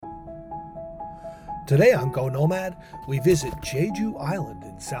Today on Go Nomad, we visit Jeju Island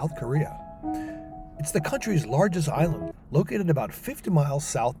in South Korea. It's the country's largest island, located about 50 miles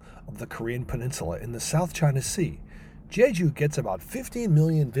south of the Korean peninsula in the South China Sea. Jeju gets about 15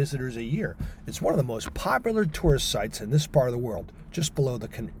 million visitors a year. It's one of the most popular tourist sites in this part of the world, just below the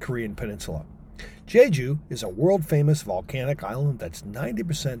Korean peninsula. Jeju is a world-famous volcanic island that's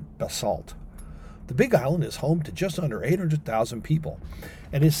 90% basalt. The Big Island is home to just under 800,000 people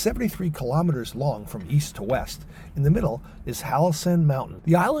and is 73 kilometers long from east to west. In the middle is Halasan Mountain.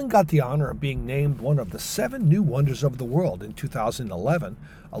 The island got the honor of being named one of the 7 new wonders of the world in 2011,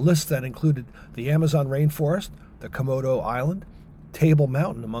 a list that included the Amazon rainforest, the Komodo Island, Table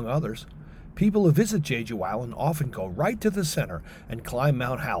Mountain, among others. People who visit Jeju Island often go right to the center and climb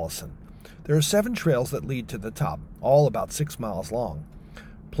Mount Halasan. There are 7 trails that lead to the top, all about 6 miles long.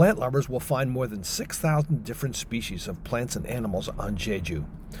 Plant lovers will find more than 6,000 different species of plants and animals on Jeju.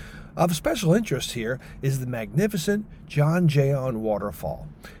 Of special interest here is the magnificent Jeonjeon waterfall,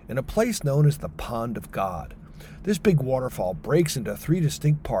 in a place known as the Pond of God. This big waterfall breaks into 3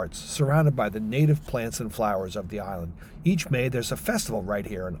 distinct parts, surrounded by the native plants and flowers of the island. Each May, there's a festival right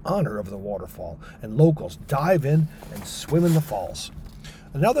here in honor of the waterfall, and locals dive in and swim in the falls.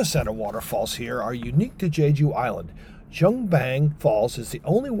 Another set of waterfalls here are unique to Jeju Island. Jeongbang Falls is the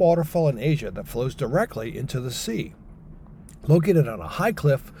only waterfall in Asia that flows directly into the sea. Located on a high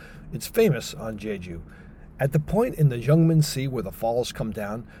cliff, it's famous on Jeju. At the point in the Jeongmin Sea where the falls come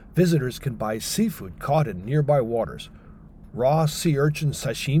down, visitors can buy seafood caught in nearby waters. Raw sea urchin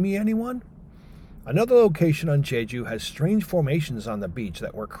sashimi, anyone? Another location on Jeju has strange formations on the beach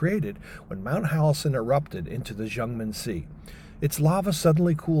that were created when Mount Halasan erupted into the Jeongmin Sea. Its lava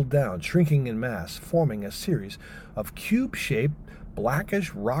suddenly cooled down, shrinking in mass, forming a series of cube-shaped,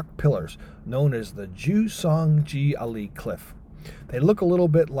 blackish rock pillars known as the Jusongji Ali Cliff. They look a little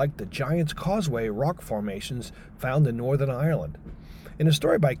bit like the Giant's Causeway rock formations found in Northern Ireland. In a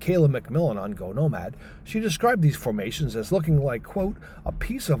story by Kayla McMillan on Go Nomad, she described these formations as looking like, quote, a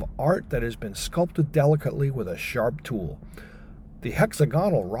piece of art that has been sculpted delicately with a sharp tool. The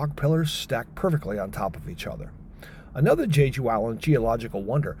hexagonal rock pillars stack perfectly on top of each other. Another Jeju Island geological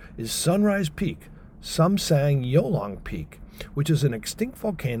wonder is Sunrise Peak, Samsang Yolong Peak, which is an extinct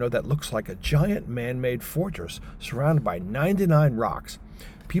volcano that looks like a giant man-made fortress surrounded by 99 rocks.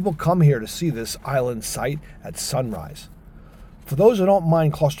 People come here to see this island site at sunrise. For those who don't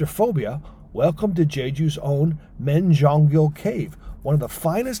mind claustrophobia, welcome to Jeju's own Menjeonggil Cave, one of the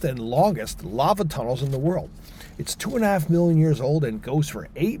finest and longest lava tunnels in the world. It's 2.5 million years old and goes for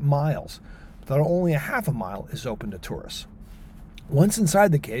 8 miles. Though only a half a mile is open to tourists. Once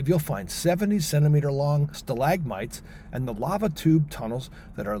inside the cave, you'll find 70-centimeter long stalagmites and the lava tube tunnels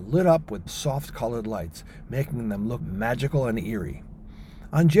that are lit up with soft colored lights, making them look magical and eerie.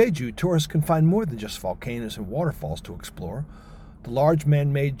 On Jeju, tourists can find more than just volcanoes and waterfalls to explore. The large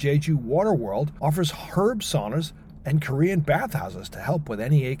man-made Jeju Water World offers herb saunas and Korean bathhouses to help with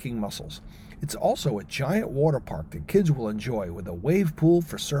any aching muscles. It's also a giant water park that kids will enjoy with a wave pool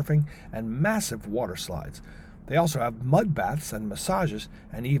for surfing and massive water slides. They also have mud baths and massages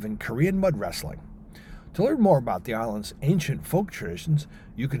and even Korean mud wrestling. To learn more about the island's ancient folk traditions,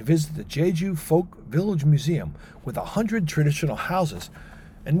 you can visit the Jeju Folk Village Museum with 100 traditional houses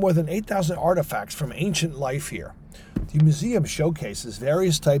and more than 8,000 artifacts from ancient life here. The museum showcases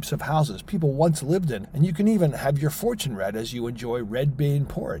various types of houses people once lived in, and you can even have your fortune read as you enjoy red bean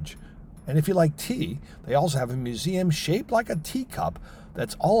porridge. And if you like tea, they also have a museum shaped like a teacup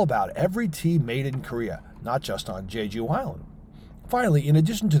that's all about every tea made in Korea, not just on Jeju Island. Finally, in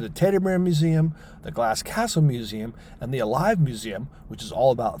addition to the Teddy Bear Museum, the Glass Castle Museum, and the Alive Museum, which is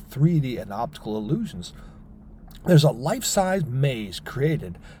all about 3D and optical illusions, there's a life-size maze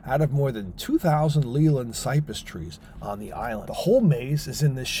created out of more than 2,000 Leland cypress trees on the island. The whole maze is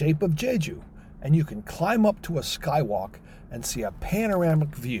in the shape of Jeju, and you can climb up to a skywalk and see a panoramic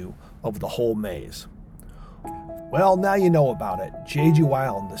view of the whole maze. Well, now you know about it. Jeju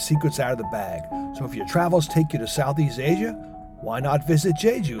Island, the secret's out of the bag. So if your travels take you to Southeast Asia, why not visit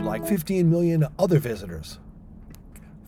Jeju like 15 million other visitors?